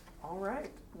All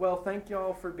right. Well, thank you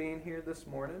all for being here this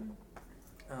morning.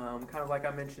 Kind of like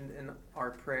I mentioned in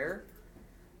our prayer,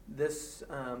 this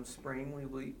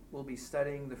spring we'll be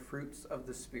studying the fruits of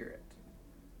the Spirit.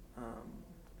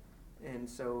 And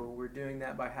so we're doing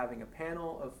that by having a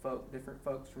panel of different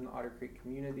folks from the Otter Creek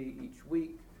community each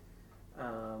week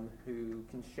who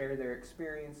can share their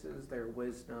experiences, their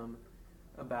wisdom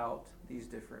about these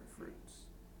different fruits.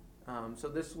 So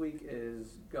this week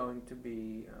is going to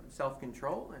be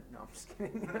self-control. No, I'm just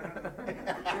kidding.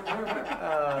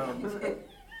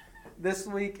 This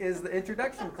week is the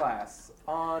introduction class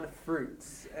on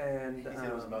fruits, and he said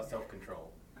it was about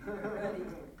self-control. You weren't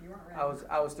ready.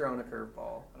 I was throwing a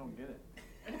curveball. I don't get it.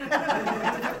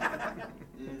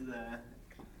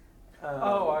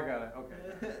 Oh, I got it. Okay,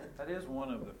 that is one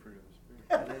of the fruit of the Spirit.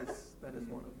 That is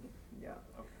one of them. Yeah.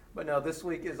 Okay. But no, this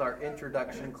week is our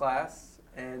introduction class,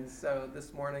 and so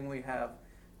this morning we have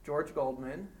George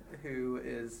Goldman, who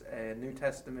is a New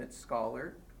Testament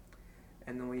scholar,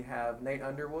 and then we have Nate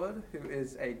Underwood, who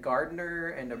is a gardener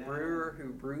and a brewer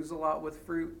who brews a lot with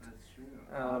fruit. That's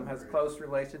true. Has close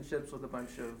relationships with a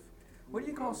bunch of, what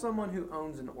do you call someone who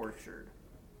owns an orchard?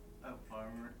 A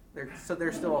farmer.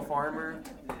 They're still a farmer?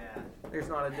 Yeah. There's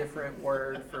not a different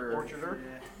word for Orcharder?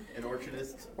 Yeah. An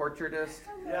orchardist. Orchardist?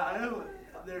 Yeah, I know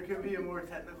there could be a more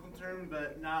technical term,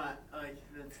 but not like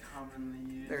that's commonly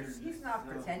used. He's not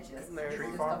pretentious. They're- He's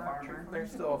just a farmer. They're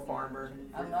still a farmer.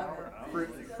 I love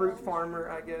it. Fruit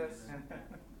farmer, I guess.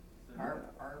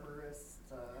 Arborist.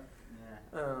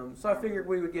 Yeah. So I figured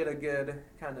we would get a good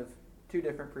kind of two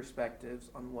different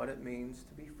perspectives on what it means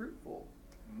to be fruitful.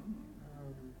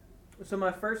 So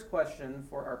my first question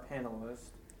for our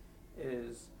panelists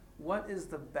is, what is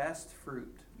the best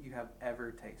fruit you have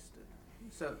ever tasted?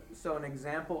 So an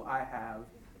example I have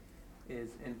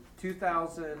is in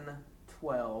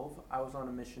 2012, I was on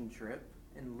a mission trip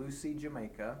in Lucy,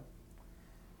 Jamaica,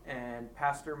 and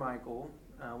Pastor Michael,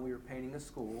 we were painting a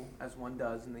school, as one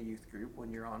does in the youth group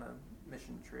when you're on a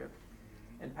mission trip,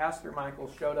 and Pastor Michael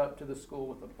showed up to the school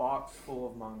with a box full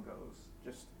of mangoes,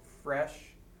 just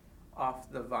fresh off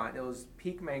the vine. It was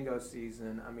peak mango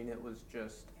season. I mean, it was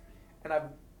just, and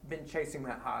I've been chasing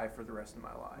that high for the rest of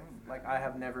my life. Like, I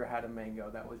have never had a mango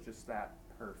that was just that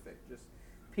perfect. Just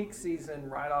peak season,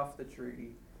 right off the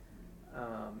tree.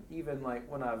 Even like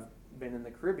when I've been in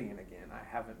the Caribbean again, I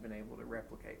haven't been able to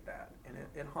replicate that, and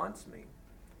it haunts me.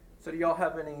 So do y'all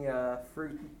have any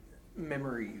fruit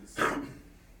memories?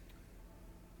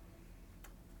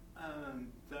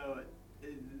 So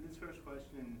this first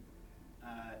question,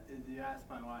 if you ask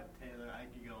my wife Taylor, I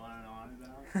could go on and on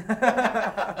about.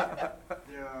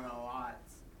 There are a lot,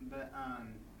 but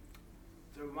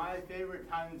so my favorite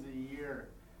times of year,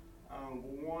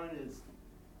 one is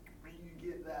when you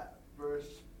get that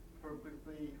first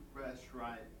perfectly fresh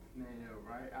ripe tomato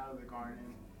right out of the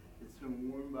garden. It's been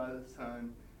warmed by the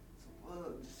sun.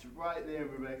 It's just right there in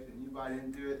perfection. You bite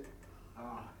into it.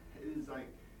 It is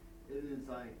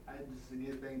like I just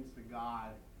give thanks to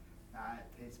God that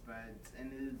it tastes buds,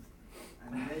 and it is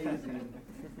amazing.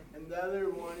 And the other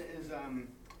one is when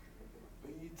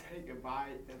you take a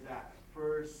bite of that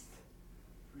first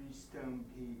Freestone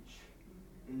peach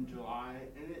in July,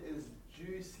 and it is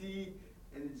juicy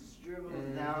and it just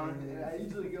dribbles down. And I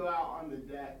usually go out on the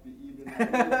deck to eat it,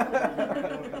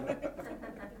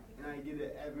 and I get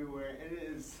it everywhere. And it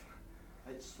is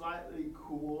like slightly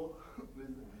cool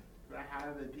for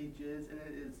how the peach is, and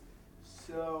it is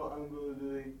so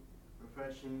unbelievably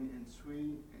refreshing and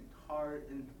sweet and tart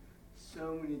and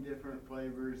so many different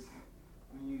flavors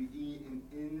when you eat an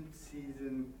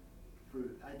in-season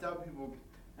fruit. I tell people,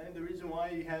 I think the reason why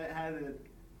you haven't had a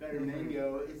better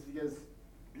mango is because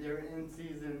they're in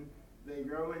season, they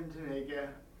grow in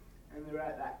Jamaica, and they're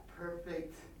at that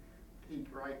perfect peak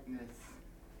ripeness.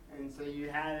 And so you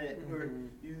had it where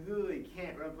you literally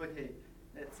can't replicate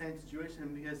that same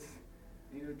situation because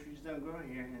trees don't grow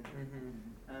here in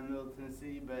Middle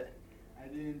Tennessee, but I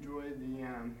did enjoy the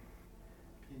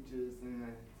peaches and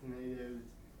the tomatoes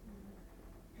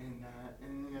and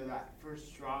that first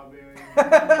strawberry.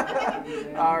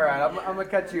 All right, I'm gonna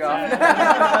cut you off.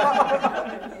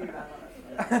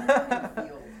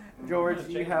 George,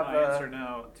 do you have my answer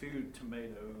now to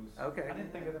tomatoes? Okay. I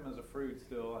didn't think of them as a fruit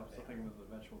still. I'm still thinking of them as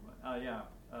a vegetable.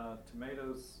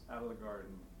 Tomatoes out of the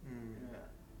garden.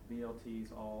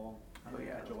 BLTs all.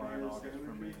 July and August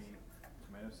for me.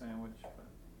 Tomato sandwich. But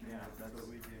That's what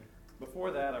we do. Before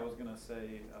that, I was going to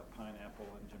say a pineapple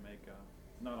in Jamaica.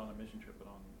 Not on a mission trip, but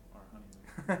on our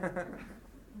honeymoon.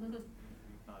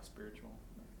 Spiritual.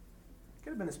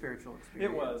 Could have been a spiritual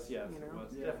experience. It was, yes. You know? It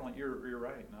was. Definitely. You're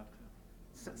right. Not to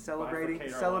celebrating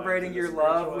bifurcate our celebrating lives your into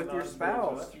love spiritual with and your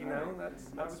non-spiritual. spouse. That's You know, right. that's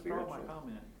That was part of my spiritual.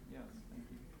 comment. Yes, thank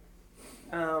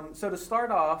you. So to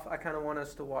start off, I kind of want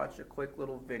us to watch a quick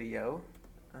little video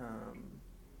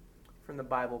from the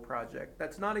Bible Project.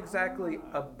 That's not exactly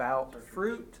about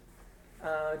fruit.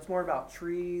 It's more about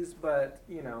trees, but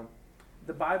you know,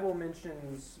 the Bible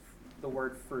mentions the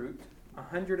word fruit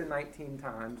 119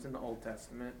 times in the Old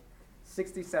Testament,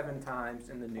 67 times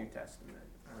in the New Testament.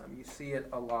 You see it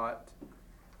a lot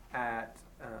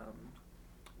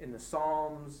in the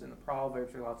Psalms, in the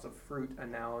Proverbs. There are lots of fruit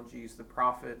analogies. The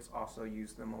prophets also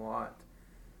use them a lot.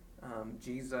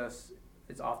 Jesus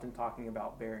is often talking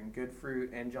about bearing good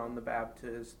fruit, and John the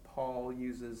Baptist. Paul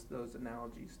uses those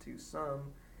analogies too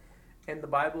some. And the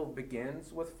Bible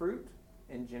begins with fruit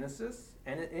in Genesis,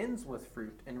 and it ends with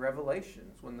fruit in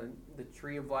Revelations when the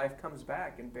tree of life comes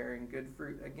back and bearing good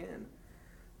fruit again.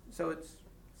 So it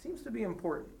seems to be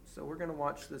important. So we're going to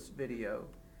watch this video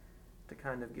to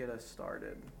kind of get us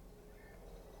started.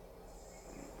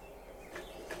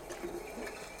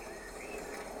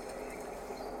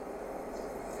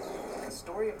 The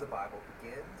story of the Bible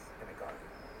begins in a garden.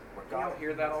 Where Can y'all God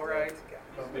hear that all right? together.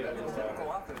 The biblical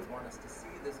authors want us to see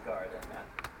this garden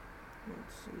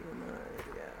Let's see,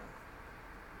 yeah.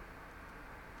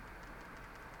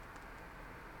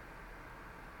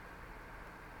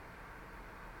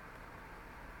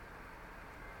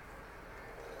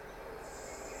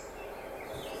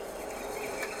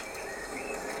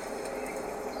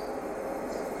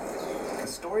 The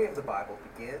story of the Bible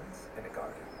begins in a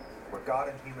garden where God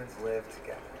and humans live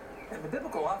together. And the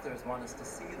biblical authors want us to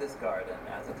see this garden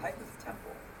as a type of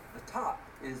temple. The top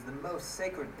is the most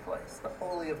sacred place, the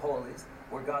Holy of Holies,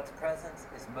 where God's presence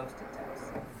is most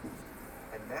intense.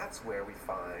 And that's where we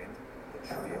find the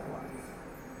tree of life.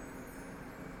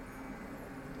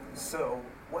 So,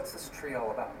 what's this tree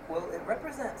all about? Well, it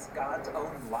represents God's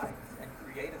own life and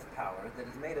creative power that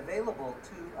is made available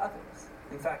to others.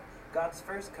 In fact, God's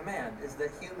first command is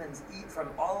that humans eat from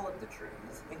all of the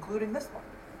trees, including this one.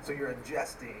 So you're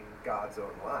ingesting God's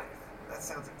own life. That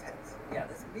sounds intense. Yeah,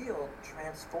 this meal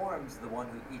transforms the one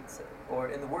who eats it. Or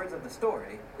in the words of the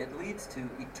story, it leads to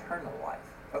eternal life.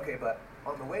 Okay, but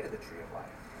on the way to the tree of life,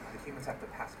 the humans have to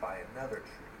pass by another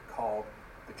tree called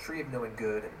the tree of knowing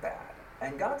good and bad.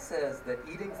 And God says that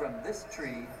eating from this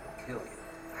tree will kill you.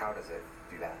 How does it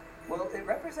do that? Well, it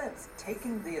represents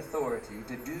taking the authority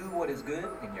to do what is good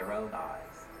in your own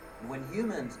eyes. When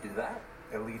humans do that,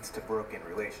 It leads to broken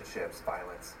relationships,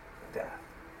 violence, and death.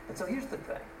 and so here's the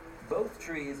thing. Both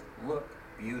trees look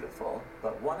beautiful,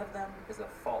 but one of them is a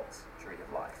false tree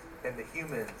of life. And the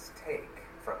humans take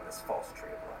from this false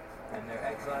tree of life. And they're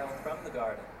exiled from the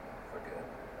garden for good.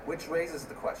 Which raises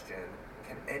the question,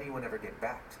 can anyone ever get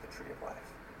back to the tree of life?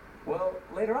 Well,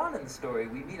 later on in the story,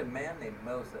 we meet a man named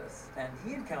Moses, and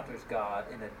he encounters God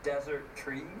in a desert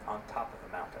tree on top of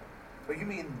a mountain. Oh, you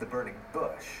mean the burning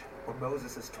bush, where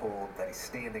Moses is told that he's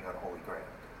standing on holy ground.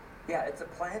 Yeah, it's a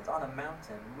plant on a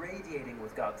mountain radiating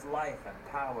with God's life and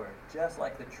power, just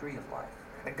like the tree of life.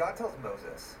 And God tells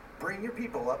Moses, bring your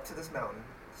people up to this mountain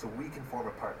so we can form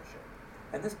a partnership.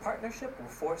 And this partnership will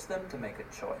force them to make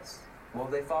a choice. Will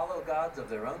they follow gods of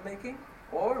their own making,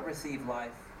 or receive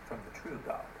life from the true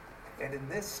God? And in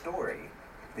this story,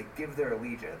 they give their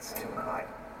allegiance to an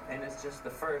idol. And it's just the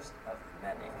first of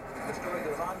many. The story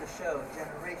goes on to show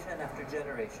generation after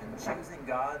generation choosing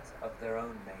gods of their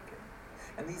own making.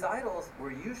 And these idols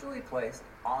were usually placed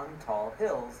on tall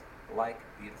hills like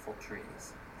beautiful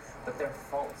trees. But they're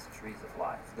false trees of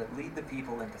life that lead the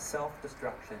people into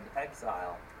self-destruction,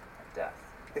 exile, and death.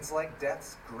 It's like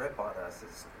death's grip on us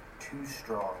is too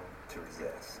strong to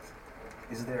resist.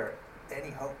 Is there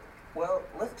any hope? Well,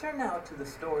 let's turn now to the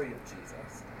story of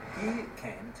Jesus. He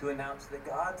came to announce that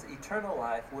God's eternal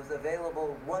life was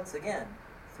available once again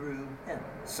through him.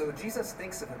 So Jesus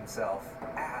thinks of himself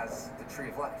as the tree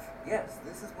of life. Yes,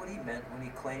 this is what he meant when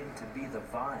he claimed to be the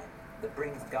vine that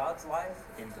brings God's life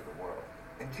into the world.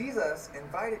 And Jesus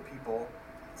invited people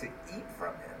to eat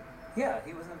from him. Yeah,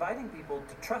 he was inviting people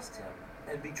to trust him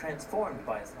and be transformed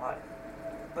by his life.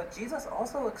 But Jesus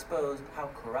also exposed how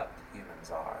corrupt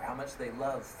humans are, how much they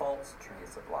love false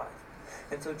trees of life.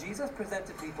 And so Jesus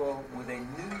presented people with a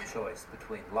new choice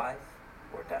between life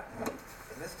or death.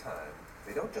 And this time,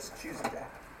 they don't just choose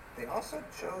death. They also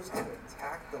chose to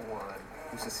attack the one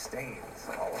who sustains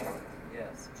all of life.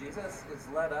 Yes, Jesus is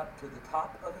led up to the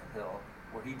top of a hill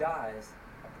where he dies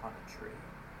upon a tree.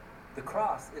 The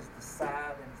cross is the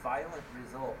sad and violent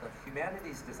result of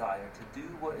humanity's desire to do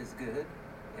what is good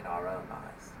in our own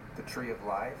eyes. The tree of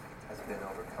life has been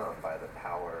overcome by the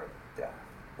power of death.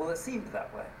 Well, it seemed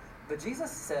that way. But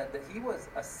Jesus said that he was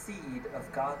a seed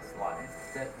of God's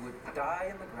life that would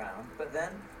die in the ground, but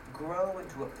then grow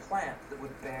into a plant that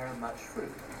would bear much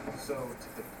fruit. So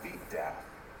to defeat death,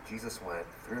 Jesus went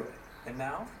through it. And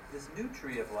now, this new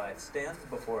tree of life stands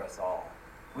before us all.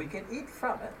 We can eat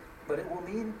from it, but it will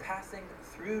mean passing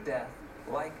through death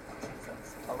like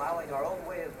Jesus, allowing our old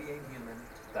way of being human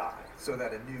to die. So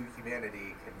that a new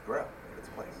humanity can grow in its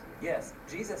place. Yes,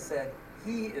 Jesus said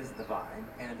he is the vine,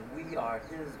 and we are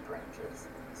his branches.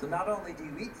 So not only do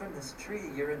you eat from this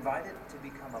tree, you're invited to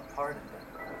become a part of it,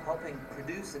 helping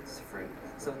produce its fruit,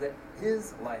 so that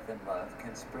his life and love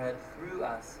can spread through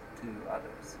us to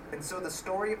others. And so the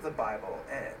story of the Bible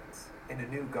ends in a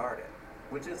new garden.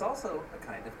 Which is also a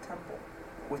kind of temple,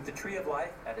 with the tree of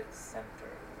life at its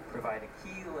center, providing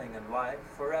healing and life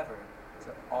forever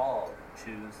to all who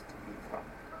choose to eat from it.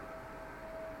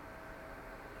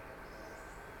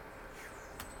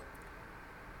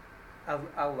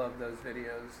 I love those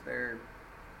videos. They're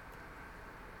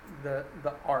the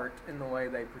art and the way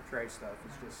they portray stuff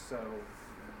is just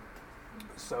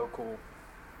so cool.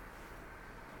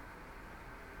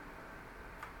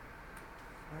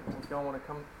 If y'all want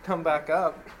to come back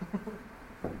up.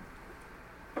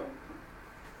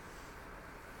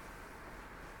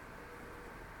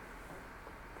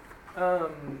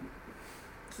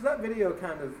 So that video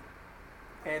kind of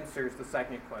answers the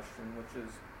second question, which is,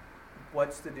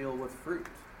 what's the deal with fruit?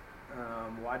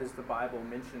 Why does the Bible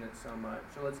mention it so much?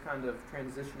 So let's kind of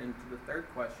transition into the third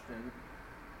question,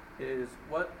 is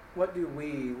what do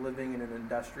we, living in an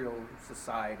industrial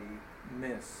society,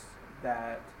 miss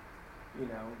that,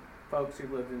 folks who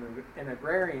lived in an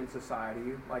agrarian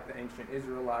society, like the ancient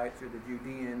Israelites or the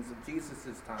Judeans of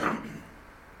Jesus' time,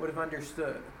 would have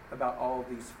understood about all of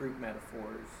these fruit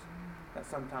metaphors that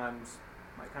sometimes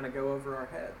might kind of go over our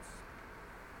heads?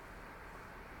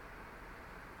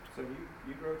 So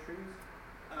you grow trees?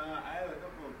 I have a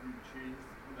couple of fruit trees,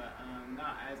 but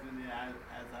not as many as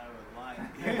I would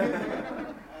like. Yeah,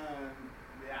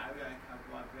 I've got a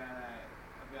couple. I've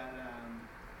got a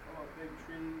couple of big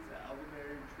trees, an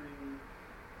elderberry tree,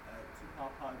 2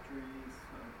 pawpaw trees,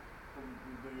 a couple of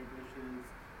blueberry bushes,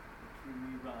 a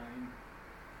kiwi vine,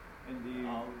 And do you,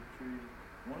 olive tree.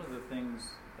 one of the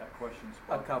things that question A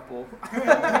sparked couple.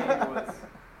 was,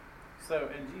 so,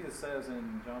 and Jesus says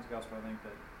in John's Gospel, I think,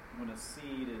 that when a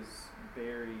seed is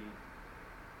buried,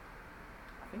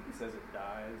 I think he says it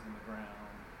dies in the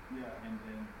ground, Yeah.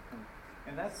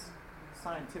 and that's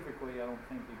scientifically, I don't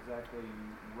think exactly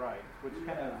right, which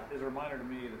kind of Yeah. is a reminder to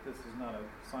me that this is not a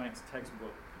science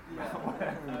textbook. Yeah.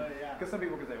 Yeah. Because some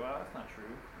people can say, well, that's not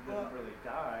true. It doesn't really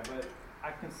die, but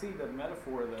I can see the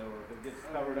metaphor though, if it gets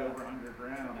covered over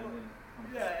underground and then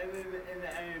comes Yeah, and then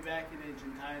I mean, back in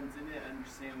ancient times, they didn't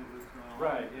understand what was going on.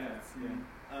 Right, with yeah, that seed,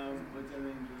 which I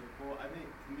think is really cool. I think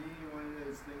to me, one of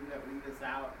those things that we miss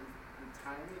out is the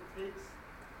time it takes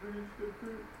to produce good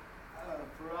fruit.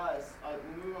 For us,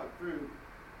 when we want fruit,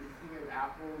 we think of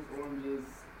apples, oranges,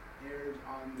 pears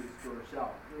on the store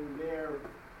shelf. They're there,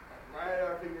 right at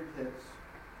our fingertips,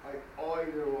 like all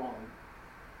year long.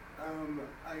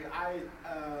 Like a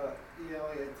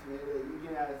tomato, you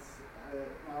can ask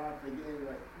my wife again,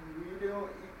 like, we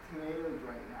don't eat tomatoes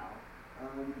right now,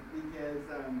 because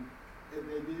if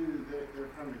they do,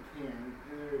 they're from a can, and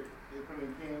they're from a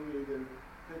can. We either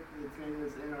put the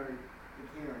tomatoes in the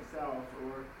can ourselves,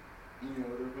 or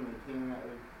they're from a can that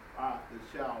we buy off the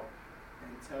shelf.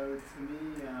 And so to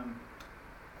me, when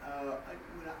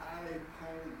I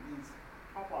planted these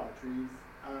pawpaw trees,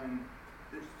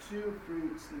 there's 2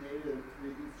 fruits native to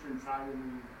the eastern side of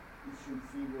the eastern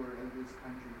seaboard of this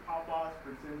country. Pawpaws,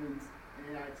 persimmons,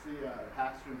 and actually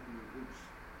passion fruit, which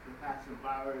the passion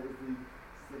flower is the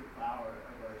state flower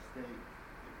of our state.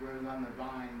 It grows on the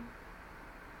vine.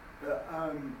 But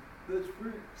those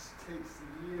fruits takes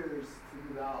years to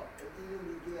develop, and then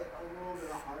we get a little bit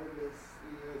of harvest.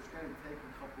 It's going to take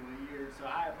a couple of years. So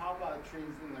I have pawpaw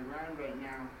trees in the ground right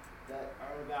now that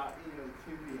are about 2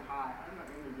 feet high. I'm not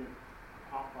going to get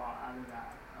pawpaw out of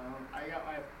that. I got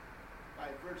my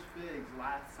first figs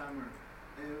last summer,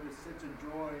 and it was such a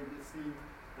joy to see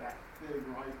that fig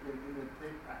ripen and to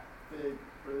take that fig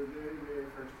for the very, very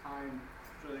first time.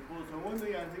 It's really cool. So one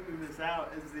thing I think we miss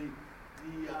out is the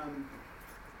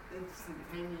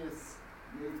instantaneous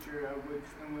nature in which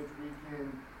we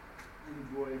can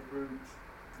enjoy fruit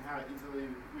and how easily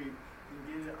we can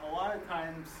get it. A lot of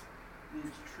times,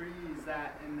 these trees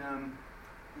that in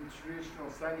traditional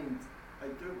settings,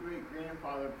 like your great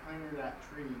grandfather planted that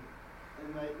tree,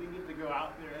 and like we get to go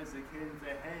out there as a kid and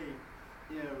say, hey,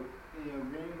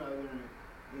 grandmother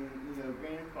and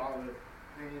grandfather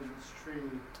planted this tree,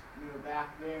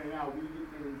 back there. Now we get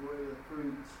to enjoy the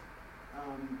fruits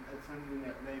as something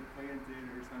that they planted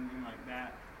or something like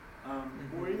that.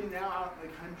 Or even now out in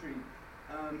the country,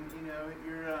 you know,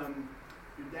 your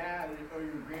dad or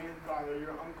your grandfather,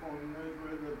 your uncle knows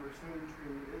where the persimmon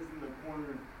tree is in the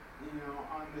corner, you know,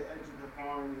 on the edge of the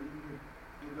farm. And you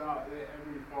can go out there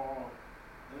every fall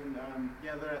and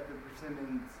gather at the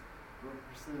persimmons or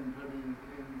persimmon pudding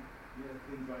and you know,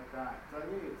 things like that. So I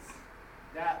think it's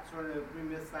that sort of, we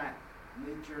miss that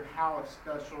nature, how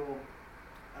special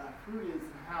fruit is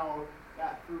and how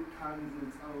that fruit comes in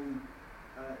its own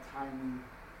timing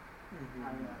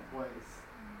kind of place.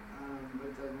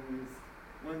 Which I think is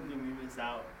one thing we miss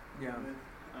out with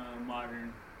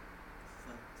modern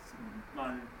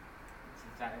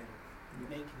society.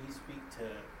 Nate, can you speak to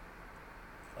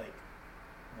like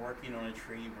working on a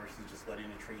tree versus just letting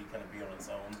a tree kind of be on its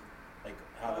own? Like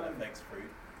how that affects fruit?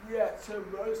 Yeah, so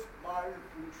most modern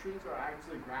fruit trees are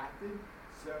actually grafted.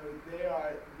 So they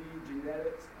are, the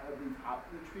genetics of the top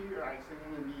of the tree are actually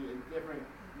going to be different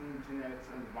than the genetics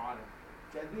on the bottom.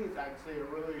 So I think it's actually a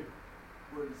really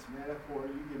gorgeous metaphor.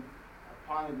 You can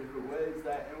apply in different ways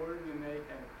that in order to make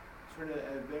a sort of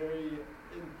a very,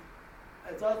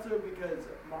 it's also because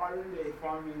modern day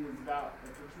farming is about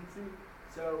efficiency.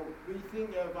 So we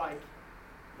think of like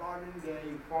modern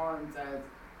day farms as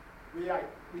we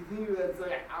think of it as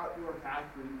like an outdoor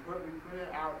factory. We put in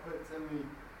outputs and we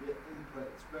get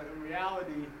inputs. But in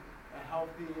reality, a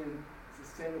healthy and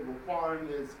sustainable farm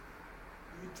is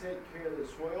you take care of the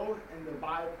soil, and the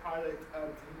byproduct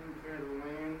of taking care of the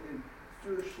land and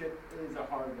stewardship is a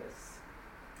harvest.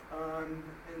 And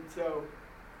so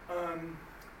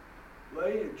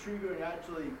letting a tree grow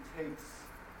naturally takes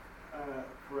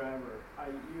forever.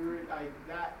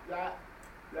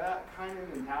 That kind of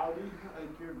mentality,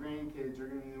 like your grandkids are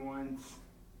going to be the ones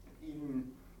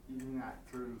eating that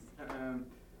fruit,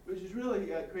 which is really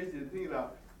crazy to think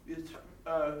about. Because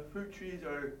fruit trees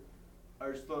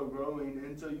are slow growing,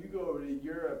 and so you go over to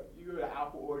Europe, you go to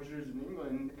apple orchards in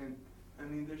England, and I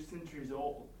mean they're centuries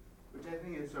old, which I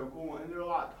think is so cool, and they're a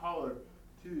lot taller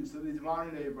too. So these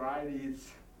modern day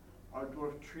varieties are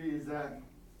dwarf trees that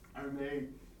are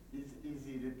made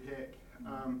easy to pick.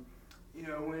 You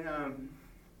know,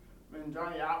 when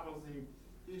Johnny Appleseed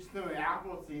used to throwing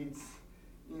apple seeds,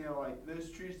 you know, like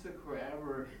those trees took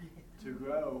forever to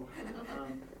grow.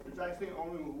 There's actually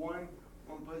only one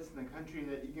place in the country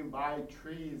that you can buy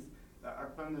trees that are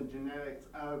from the genetics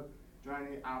of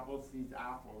Johnny Appleseed's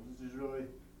apples, which is really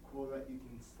cool that you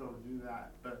can still do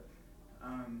that. But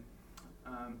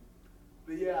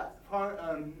yeah,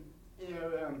 you know,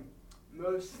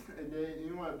 most days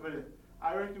you want to put it.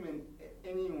 I recommend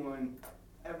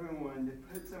everyone to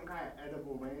put some kind of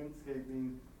edible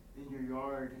landscaping in your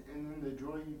yard, and then the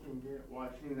joy you can get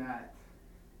watching that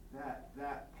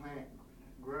plant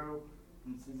grow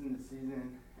from season to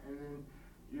season, and then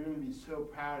you're gonna be so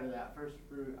proud of that first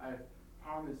fruit. I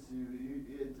promise you,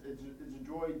 it's a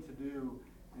joy to do,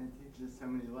 and it teaches so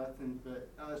many lessons. But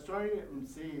starting it from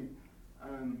seed,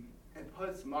 and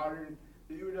plus modern,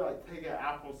 if you were to like take an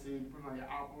apple seed from like an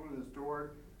apple in the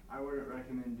store, I wouldn't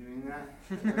recommend doing that.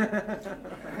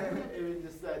 It was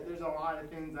just that there's a lot of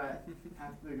things that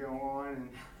have to go on,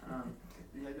 and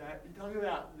you're talking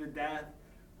about the death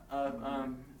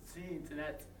of seeds, and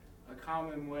that's a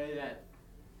common way that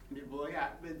people look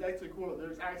at. But it's actually cool.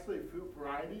 There's actually fruit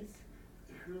varieties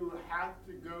who have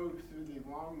to go through the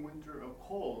long winter of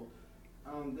cold.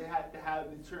 They have to have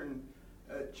these certain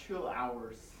chill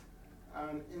hours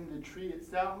in the tree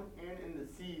itself and in the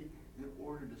seed in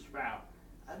order to sprout.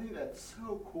 I think that's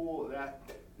so cool that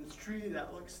this tree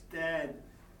that looks dead,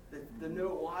 that there's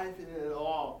no life in it at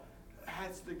all,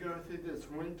 has to go through this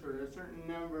winter, a certain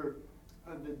number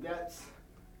of the depths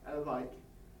of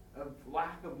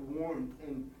lack of warmth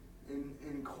and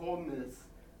coldness.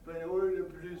 But in order to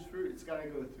produce fruit, it's got to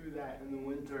go through that in the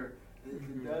winter. And if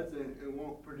it doesn't, it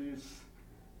won't produce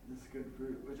this good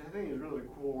fruit, which I think is really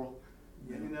cool.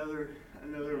 Yeah.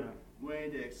 Another way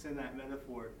to extend that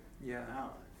metaphor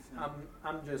out. So.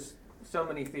 I'm just, so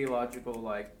many theological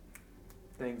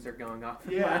things are going off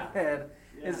in my head.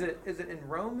 Yeah. Is it in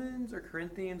Romans or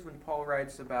Corinthians when Paul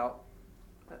writes about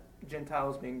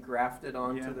Gentiles being grafted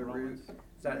onto the root?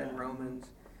 Is that in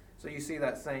Romans? So you see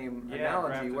that same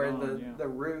analogy where the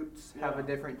roots have a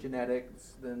different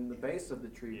genetics than the base of the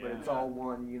tree, but it's all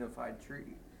one unified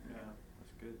tree. Yeah,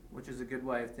 that's good. Which is a good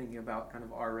way of thinking about kind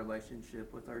of our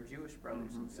relationship with our Jewish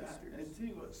brothers and sisters. And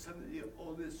see what some of the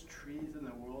oldest trees in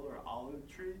the world are olive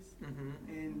trees.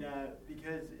 And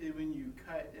because when you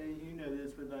cut, and you know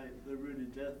this with the root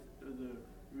of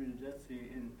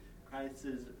Jesse, and Christ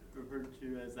is referred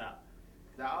to as that.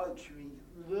 The olive tree,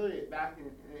 really back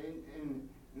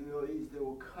in the Middle East, they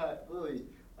will cut literally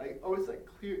like almost like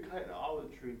clear cut an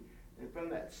olive tree, and from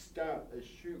that stump a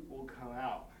shoot will come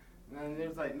out. And then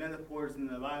there's like metaphors in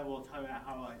the Bible talking about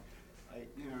how like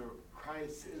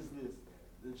Christ is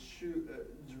this shoot,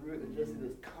 just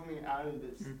this coming out of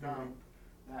this stump,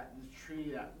 that this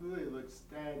tree that really looks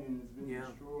dead and has been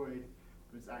destroyed,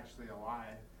 but it's actually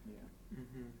alive. Yeah.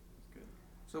 That's good.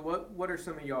 So what are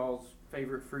some of y'all's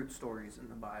favorite fruit stories in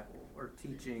the Bible, or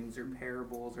teachings, or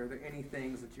parables? Are there any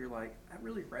things that you're like, that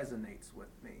really resonates with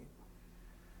me?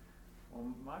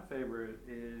 Well, my favorite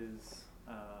is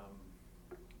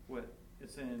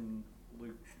it's in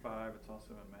Luke 5. It's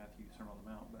also in Matthew, Sermon on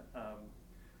the Mount.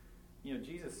 But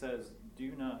Jesus says,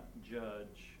 "Do not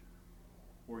judge,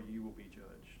 or you will be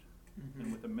judged,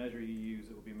 and with the measure you use,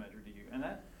 it will be measured to you." And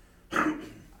that,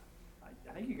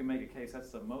 I think you can make a case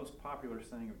that's the most popular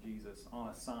saying of Jesus on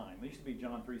a sign. It used to be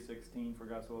John 3:16, "For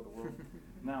God so loved the world."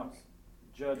 Now it's,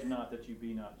 "Judge not that you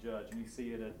be not judged," and you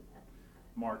see it at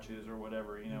marches or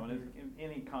whatever, and in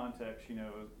any context,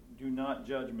 do not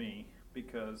judge me,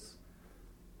 because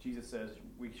Jesus says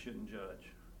we shouldn't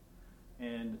judge.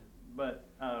 But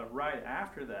right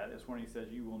after that is when he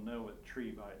says, "You will know a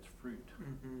tree by its fruit."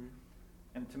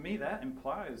 And to me, that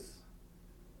implies,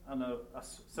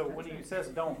 so when he says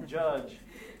don't judge,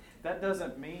 that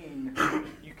doesn't mean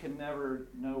you can never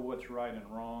know what's right and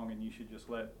wrong and you should just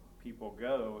let people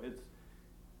go.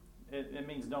 It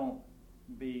means don't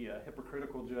be a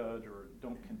hypocritical judge or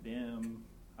don't condemn.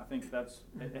 I think that's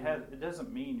it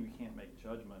doesn't mean you can't make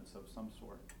judgments of some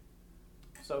sort.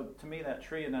 So to me, that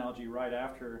tree analogy right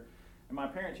after, and my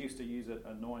parents used to use it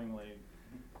annoyingly,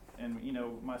 and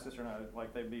my sister and I,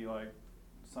 like, they'd be like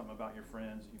something about your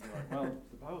friends, you'd be like, "Well,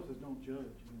 the Bible says don't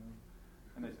judge,"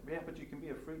 and they say, "Yeah, but you can be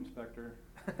a fruit inspector."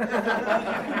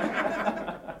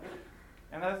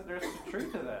 And there's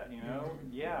truth to that,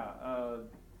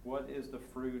 what is the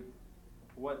fruit?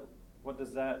 What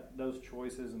does those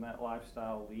choices and that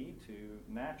lifestyle lead to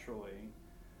naturally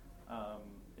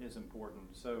is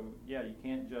important. So yeah, you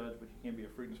can't judge, but you can be a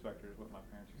fruit inspector, is what my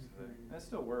parents used to say. And it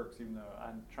still works, even though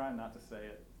I'm trying not to say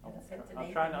it.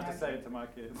 I'll try not to say it to my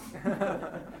kids. It's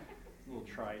a little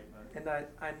trite. But. And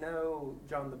I know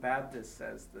John the Baptist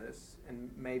says this,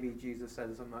 and maybe Jesus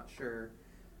says, I'm not sure,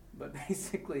 but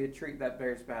basically a tree that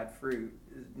bears bad fruit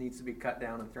needs to be cut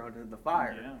down and thrown into the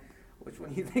fire. Yeah. Which,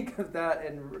 when you think of that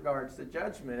in regards to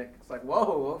judgment, it's like,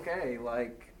 whoa, okay,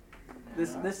 like,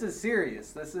 this is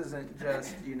serious. This isn't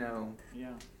just,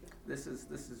 Yeah. This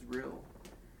is real.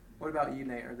 What about you,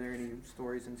 Nate? Are there any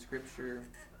stories in Scripture?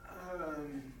 I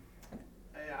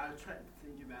was trying to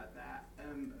think about that.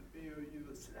 You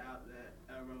listed out that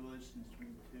Revelation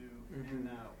 22, and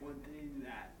one thing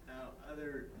that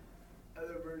other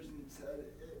versions said,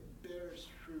 it bears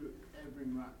fruit every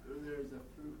month, or there's a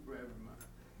fruit for every month.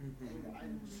 And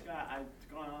I've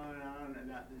gone on and on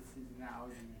about this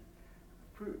seasonality of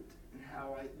fruit, and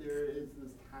how there is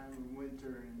this time of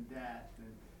winter and death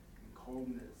and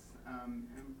coldness,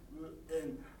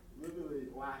 and literally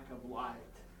lack of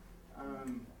light.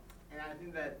 And I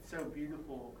think that's so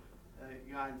beautiful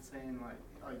that God is saying,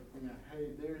 hey,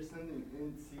 there's something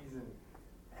in season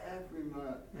every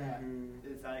month that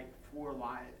is for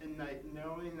light. And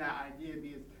knowing that idea,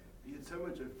 because so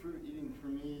much of fruit eating for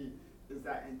me is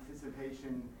that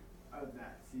anticipation of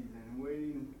that season,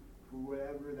 waiting for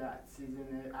whatever that season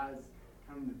has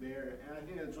come to bear. And I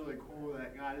think that's really cool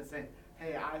that God is saying,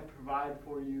 hey, I provide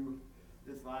for you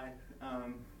this life.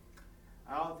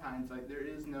 At all times, there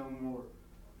is no more.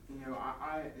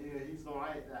 He's the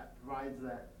light that provides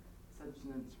that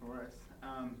sustenance for us.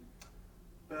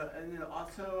 And then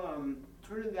also,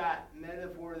 sort of that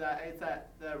metaphor, it's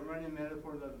that running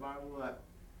metaphor of the Bible that,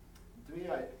 to me,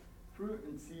 fruit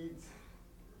and seeds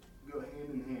go hand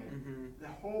in hand. The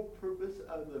whole purpose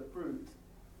of the fruit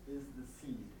is the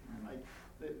seed.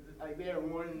 They are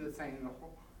one and the same.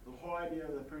 The whole idea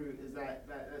of the fruit is that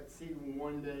seed will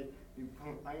one day be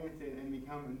planted and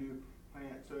become a new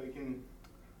plant, so it can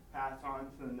pass on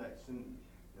to the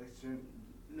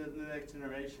next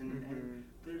generation. And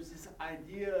there's this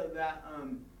idea that of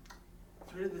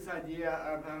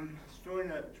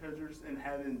storing up treasures in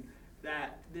heaven,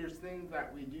 that there's things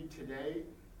that we do today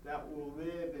that will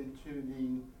live into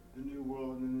the new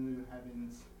world and the new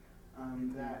heavens,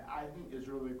 that I think is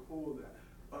really cool.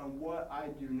 That what I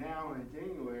do now in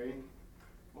January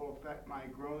will affect my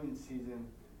growing season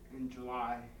in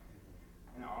July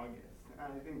and August.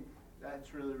 And I think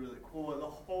that's really, really cool. The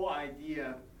whole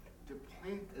idea to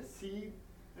plant a seed.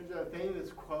 There's a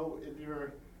famous quote, if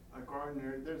you're a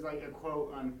gardener, there's a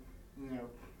quote on,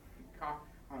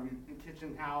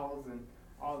 kitchen towels and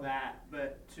all that.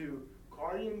 But to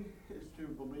garden is to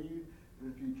believe in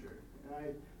the future. And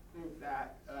I think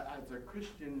that as a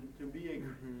Christian, to be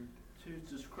to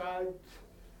subscribe,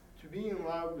 to be in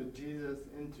love with Jesus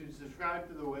and to subscribe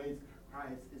to the ways of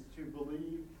Christ is to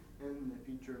believe in the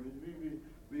future.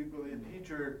 We believe the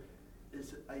future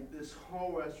is like this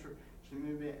whole restoration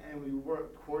movement, and we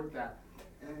work toward that.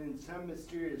 And in some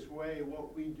mysterious way,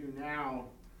 what we do now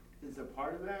is a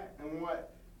part of that. And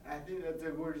what I think that's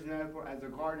a gorgeous metaphor as a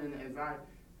garden,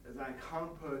 as I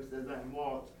compost, as I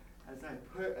mulch, as I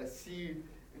put a seed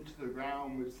into the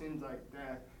ground, which seems like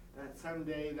that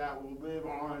someday that will live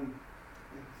on,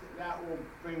 and that will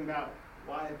bring about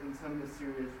life in some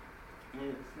mysterious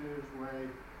way.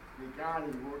 That God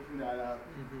is working that up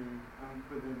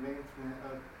for the advancement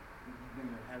of the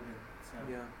kingdom of heaven. So,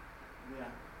 yeah,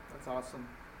 that's awesome.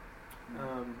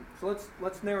 So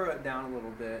let's narrow it down a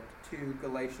little bit to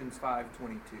Galatians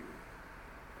 5:22,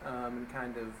 and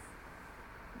kind of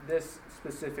this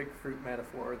specific fruit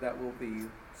metaphor that we'll be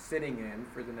sitting in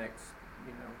for the next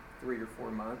 3 or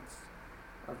 4 months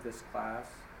of this class.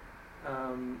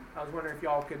 I was wondering if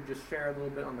y'all could just share a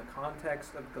little bit on the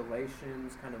context of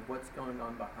Galatians, kind of what's going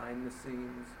on behind the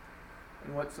scenes,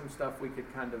 and what's some stuff we could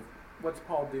what's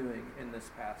Paul doing in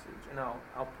this passage? And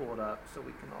I'll pull it up so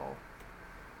we can all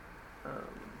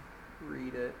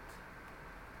read it.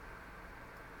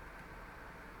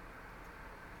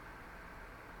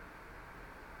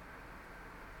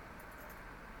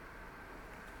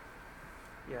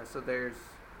 Yeah, so there's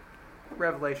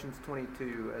Revelations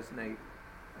 22, as Nate.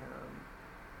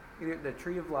 The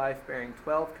tree of life bearing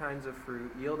 12 kinds of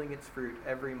fruit, yielding its fruit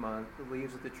every month. The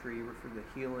leaves of the tree were for the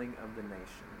healing of the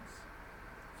nations.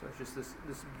 So it's just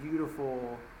this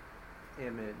beautiful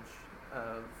image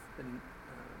of the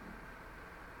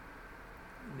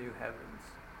new heavens.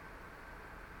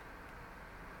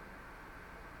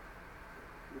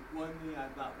 One thing I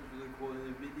thought was really cool in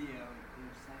the video, they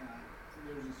were saying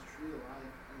there's this tree of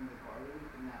life in the garden,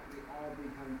 and that we all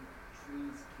become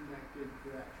trees connected to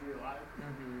that tree of life.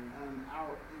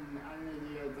 Out in, I don't know if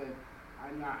you guys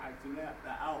I'm not actually met,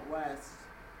 but out west,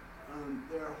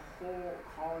 there are whole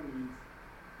colonies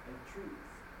of trees,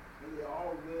 and they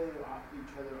all live off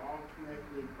each other, all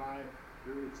connected by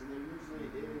the roots, and there usually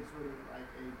is sort of like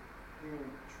a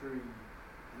parent tree,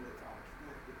 and it's all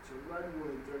connected. So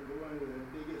redwoods are one of the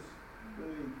biggest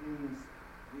living things,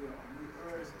 on the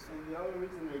earth, and the only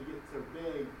reason they get so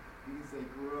big because they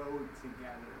grow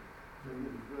together. So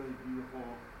it's really beautiful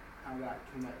how that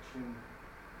connection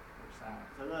works out.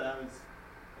 So I thought that was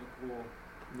cool.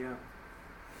 Yeah.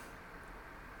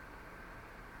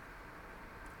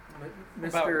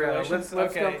 Let's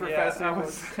go, Professor.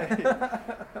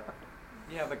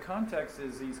 Yeah, the context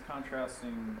is he's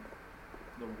contrasting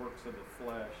the works of the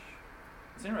flesh.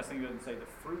 It's interesting he doesn't say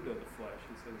the fruit of the flesh.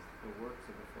 He says the works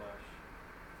of the flesh,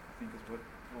 I think is what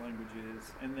the language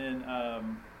is. And then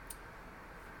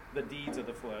the deeds of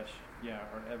the flesh,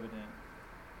 are evident.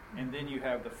 And then you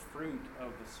have the fruit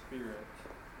of the Spirit.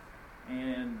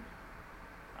 And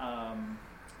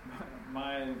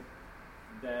my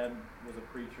dad was a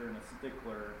preacher and a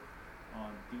stickler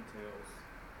on details.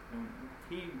 And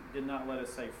he did not let us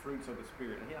say fruits of the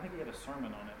Spirit. I think he had a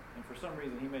sermon on it. And for some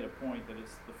reason he made a point that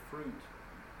it's the fruit,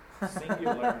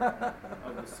 singular,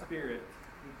 of the Spirit,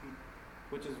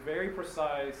 which is very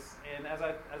precise. And as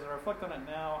I reflect on it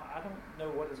now, I don't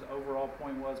know what his overall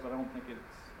point was, but I don't think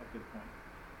it's a good point.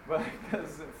 But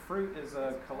because fruit is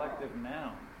a collective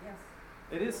noun. Yes.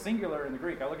 It is singular in the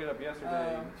Greek. I looked it up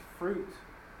yesterday. Fruit,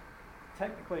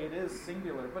 technically it is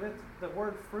singular, but the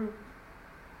word fruit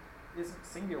isn't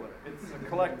singular. It's a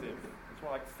collective. It's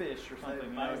more like fish or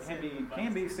something. It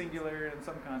can be singular in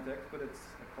some context, but it's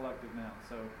a collective noun.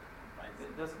 So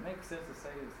it doesn't make sense to say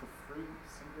it's the fruit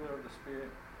singular of the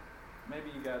Spirit. Maybe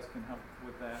you guys can help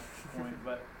with that point,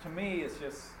 but to me it's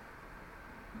just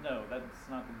no. That's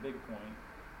not the big point.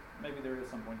 Maybe there is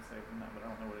some point to say from that, but I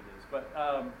don't know what it is. But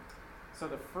so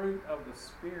the fruit of the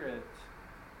Spirit,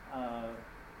 a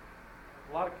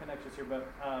lot of connections here, but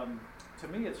to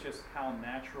me it's just how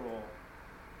natural,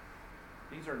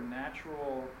 these are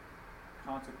natural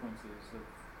consequences of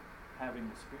having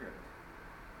the Spirit.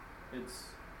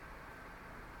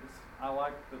 I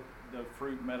like the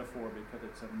fruit metaphor because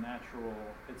it's a natural,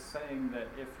 it's saying that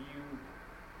if you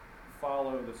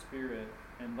follow the Spirit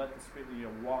and let the Spirit,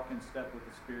 walk in step with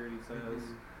the Spirit, he says,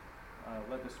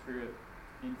 let the Spirit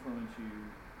influence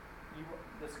you,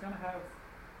 that's going to have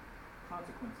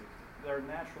consequences. They're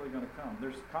naturally going to come.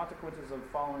 There's consequences of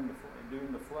following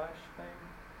doing the flesh thing,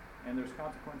 and there's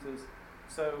consequences.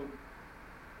 So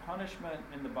punishment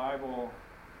in the Bible,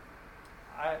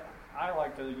 I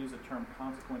like to use the term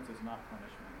consequences, not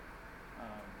punishment.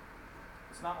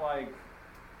 It's not like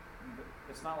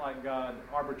it's not like God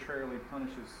arbitrarily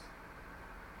punishes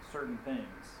certain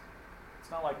things. It's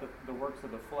not like the works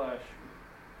of the flesh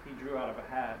he drew out of a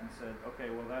hat and said, okay,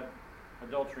 well that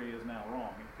adultery is now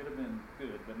wrong. It could have been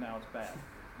good, but now it's bad.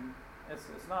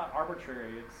 It's not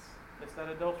arbitrary. It's that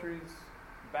adultery is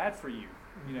bad for you.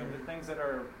 You know, the things that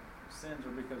are sins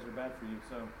are because they're bad for you.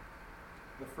 So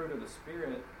the fruit of the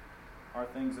Spirit are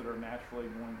things that are naturally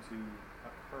going to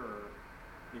occur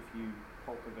if you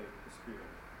cultivate the Spirit.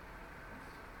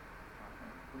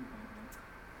 What do you think,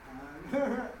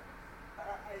 Nick?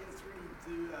 I just reading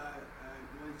through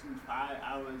Galatians 5.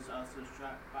 I was also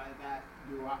struck by that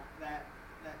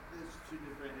there's two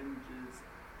different images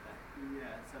that he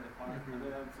set apart. I thought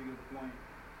that was a good point.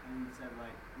 And he said,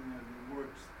 like, you know, the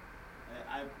works.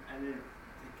 I didn't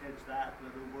catch that,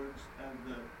 but the works of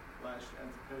the flesh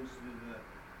as opposed to the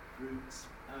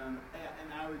fruits. And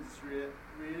I would just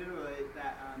reiterate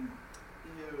that,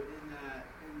 you know,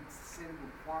 in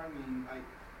simple farming, like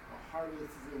a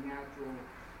harvest is a natural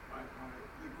byproduct.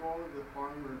 The goal of the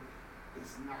farmer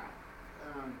is not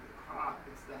the crop;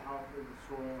 it's the health of the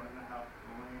soil and the health of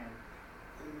the land.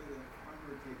 And when the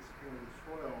farmer takes care of the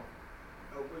soil,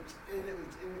 which is in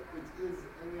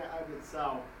and of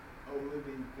itself a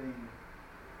living thing,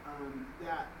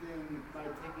 that then by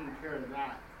taking care of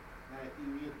that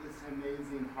you get this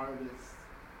amazing harvest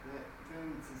that then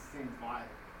sustains life.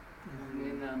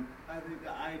 And then I think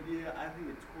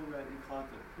it's cool that he calls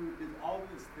it fruit, is all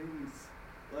these things,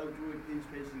 love, joy, peace,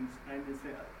 patience, kindness,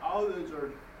 all those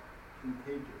are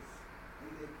contagious.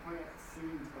 And they plant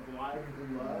seeds of life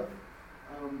and love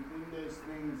when those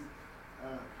things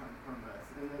come from us.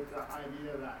 And it's the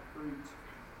idea that fruit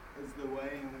is the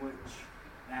way in which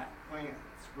that plant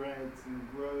spreads and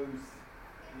grows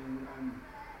and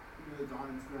goes on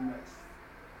to the next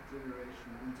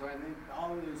generation. And so I think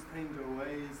all of those things are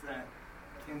ways that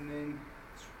can then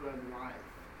spread life.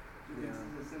 This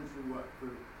is essentially what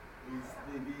fruit is,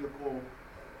 the vehicle,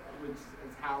 which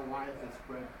is how life is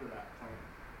spread for that plant.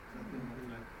 So I think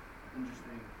that's an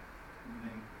interesting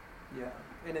thing. Yeah,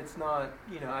 and it's not,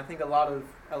 you know, I think a lot of,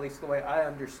 at least the way I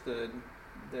understood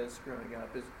this growing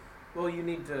up is, well, you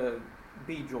need to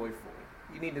be joyful.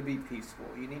 You need to be peaceful.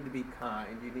 You need to be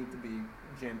kind. You need to be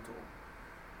gentle.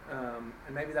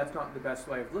 And maybe that's not the best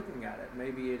way of looking at it.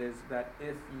 Maybe it is that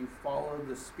if you follow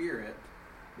the Spirit,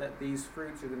 that these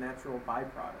fruits are the natural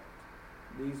byproduct.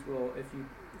 These will, if you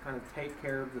kind of take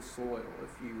care of the soil,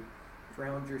 if you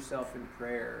ground yourself in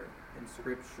prayer and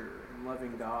Scripture and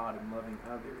loving God and loving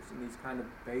others and these kind of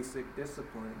basic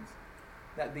disciplines,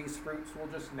 that these fruits will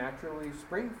just naturally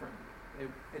spring from you.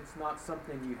 It's not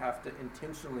something you have to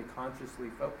intentionally, consciously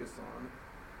focus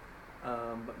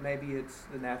on, but maybe it's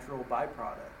the natural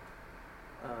byproduct,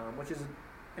 which is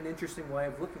an interesting way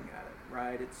of looking at it,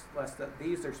 right? It's less that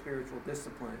these are spiritual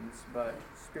disciplines, but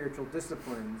spiritual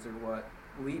disciplines are what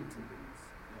lead to these.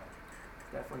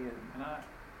 Definitely. And I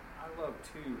love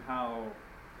too how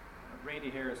Randy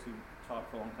Harris, who taught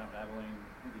for a long time at Abilene,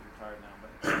 I think he's retired now,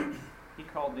 but he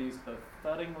called these the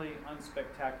thuddingly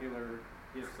unspectacular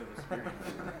gifts of the Spirit.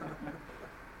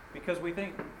 Because we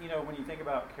think, you know, when you think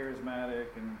about charismatic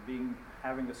and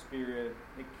having the Spirit,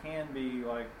 it can be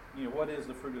like, you know, what is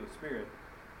the fruit of the Spirit?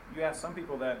 You ask some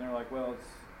people that and they're like, well, it's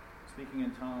speaking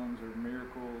in tongues or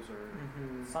miracles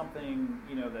or something,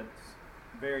 you know, that's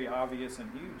very obvious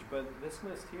and huge. But this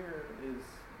list here is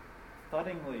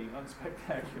thuddingly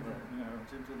unspectacular, you know.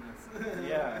 Gentleness.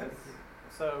 Yeah.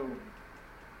 So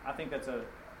I think that's a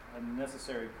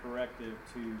necessary corrective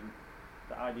to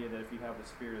the idea that if you have the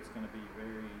Spirit, it's going to be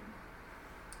very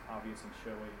obvious and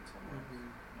showy in some ways.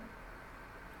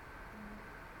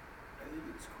 I think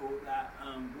it's cool that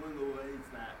one of the ways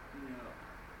that, you know,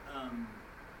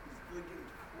 is looking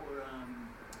for,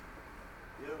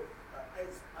 you know,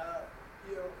 this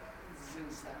is going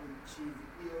to sound cheesy,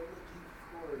 you know, looking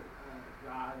for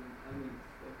God in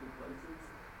unexpected places,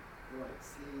 for like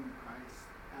seeing Christ,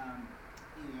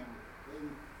 you know,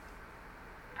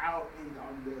 out in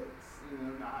our midst, you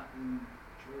know, not in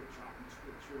church, not in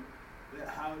Scripture, but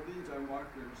how these are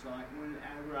markers. So like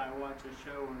whenever I watch a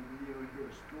show or a video or hear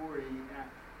a story, and I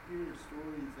hear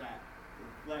stories that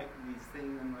reflect these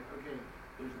things, I'm like, okay,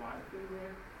 there's life in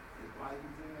there, there's life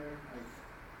is in there, like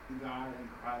God and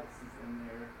Christ is in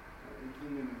there, the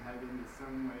kingdom of heaven is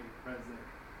some way present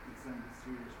in some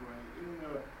mysterious way, even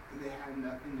though they have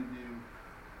nothing to do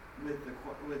with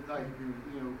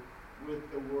you know, with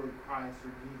the word Christ or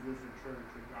Jesus or church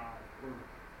or God or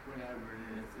whatever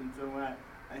it is. And so when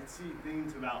I see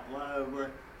things about love or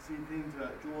see things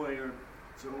about joy or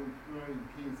joy and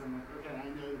peace, I'm like, okay, I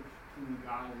know the kingdom of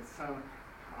God is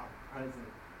somehow present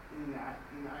and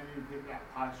I need to take that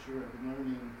posture of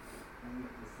learning and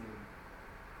witnessing.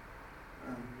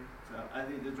 So I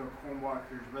think those are core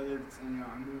markers, whether it's in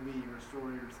a movie or a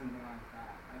story or something like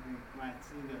that. I think when I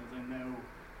see those, I know,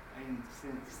 I can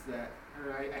sense that,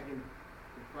 or I can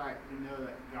reflect and know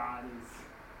that God is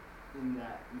in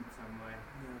that in some way.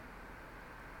 Yeah.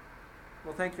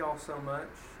 Well, thank you all so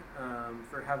much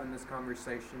for having this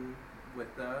conversation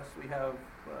with us. We have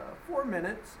 4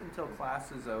 minutes until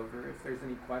class is over. If there's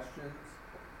any questions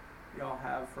y'all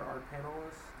have for our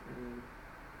panelists.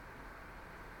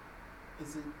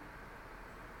 Is it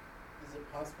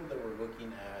possible that we're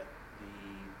looking at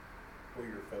where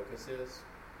your focus is?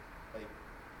 Like,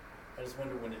 I just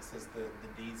wonder when it says the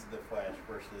deeds of the flesh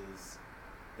versus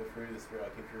the fruit of the spirit.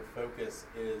 Like, if your focus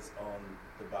is on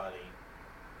the body,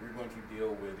 you're going to deal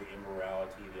with the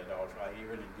immorality, the idolatry. Like,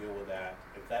 you're going to deal with that.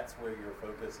 If that's where your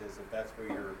focus is, if that's where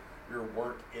your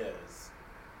work is,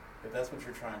 if that's what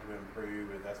you're trying to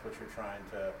improve, if that's what you're trying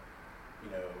to,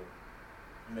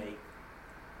 make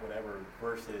whatever,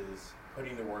 versus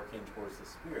putting the work in towards the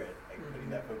spirit, like putting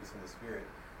that focus in the spirit,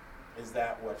 is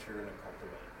that what you're going to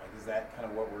cultivate? Like, is that kind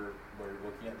of what we're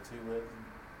looking at the two with?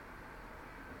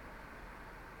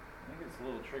 I think it's a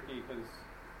little tricky because,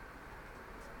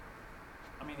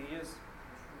 I mean, he is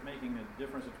making a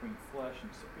difference between flesh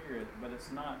and spirit, but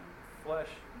it's not, flesh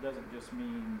doesn't just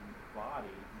mean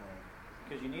body,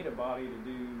 because you need a body to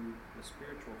do the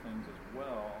spiritual things as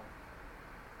well.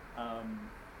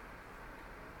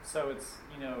 So it's,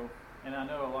 and I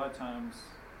know a lot of times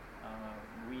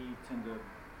we tend to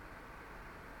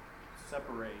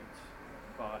separate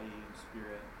body and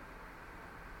spirit.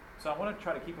 So I want to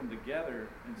try to keep them together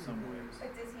in some ways.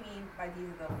 But does he mean by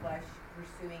these of the flesh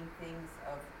pursuing things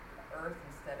of earth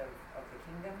instead of the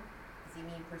kingdom? Does he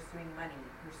mean pursuing money,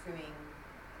 pursuing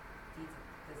these,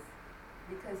 this?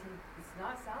 Because it's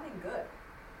not sounding good.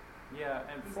 Yeah,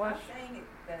 and He's flesh. not saying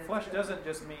that Flesh it's doesn't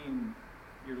just mean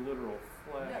your literal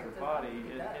flesh No, or it does body.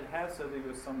 not. It It has to do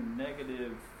with some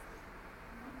negative.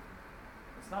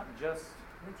 It's not just.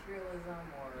 materialism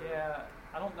or Yeah,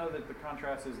 I don't know that the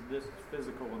contrast is this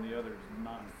physical and the other is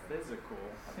non-physical.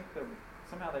 I think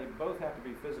somehow they both have to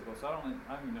be physical. So I don't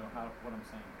even know what I'm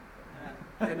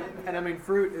saying. And I mean,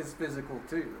 fruit is physical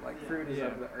too. Like fruit is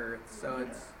Yeah. of the earth, so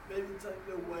it's. Maybe it's like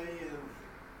the way of,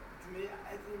 to me,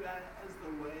 I think about it as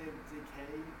the way of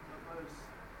decay almost.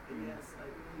 I guess,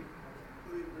 like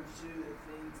we pursue the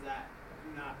things that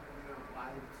do not promote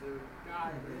life. So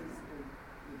God is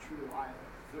the true life.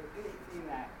 So anything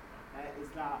that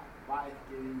is not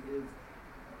life-giving is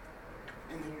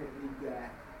inherently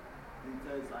death. And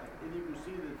so it's like, if you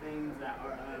pursue the things that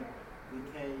are of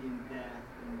decay and death,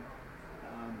 and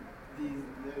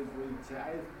those roots,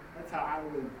 that's how I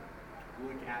would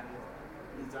look at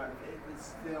it. Is our faith is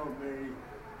still very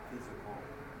physical.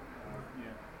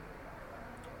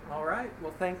 Yeah. All right.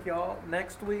 Well, thank y'all.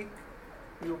 Next week,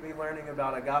 we will be learning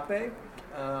about agape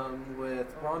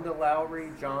with Rhonda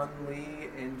Lowry, John Lee,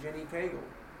 and Jenny Cagle.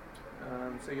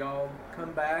 So y'all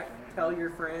come back, tell your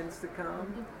friends to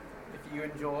come if you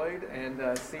enjoyed,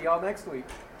 and see y'all next week.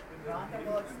 Rhonda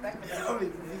will expect Oh,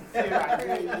 you see, I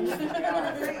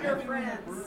agree. Treat your friends.